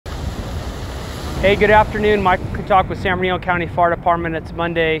Hey, good afternoon. Michael Kutak with San Bernardino County Fire Department. It's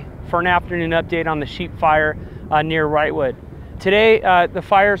Monday for an afternoon update on the sheep fire near Wrightwood. Today, the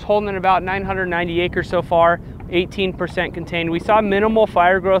fire is holding at about 990 acres so far, 18% contained. We saw minimal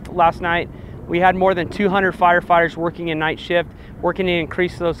fire growth last night. We had more than 200 firefighters working in night shift, working to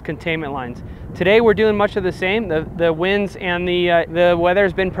increase those containment lines. Today we're doing much of the same. The winds and the weather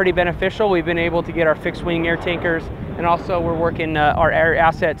has been pretty beneficial. We've been able to get our fixed wing air tankers, and also we're working our air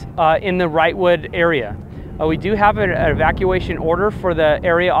assets in the Wrightwood area. We do have an evacuation order for the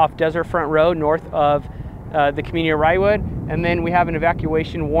area off Desert Front Road north of the community of Wrightwood, and then we have an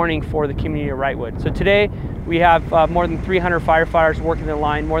evacuation warning for the community of Wrightwood. So today we have more than 300 firefighters working the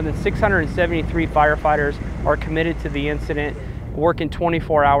line. More than 673 firefighters are committed to the incident, working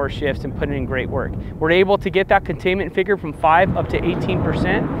 24-hour shifts and putting in great work. We're able to get that containment figure from 5 up to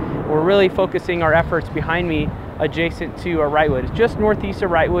 18%. We're really focusing our efforts behind me adjacent to Wrightwood. It's just northeast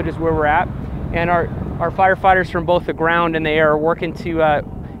of Wrightwood is where we're at, and our firefighters from both the ground and the air are working to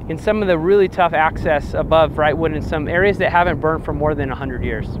in some of the really tough access above Wrightwood in some areas that haven't burned for more than 100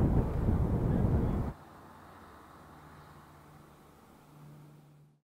 years.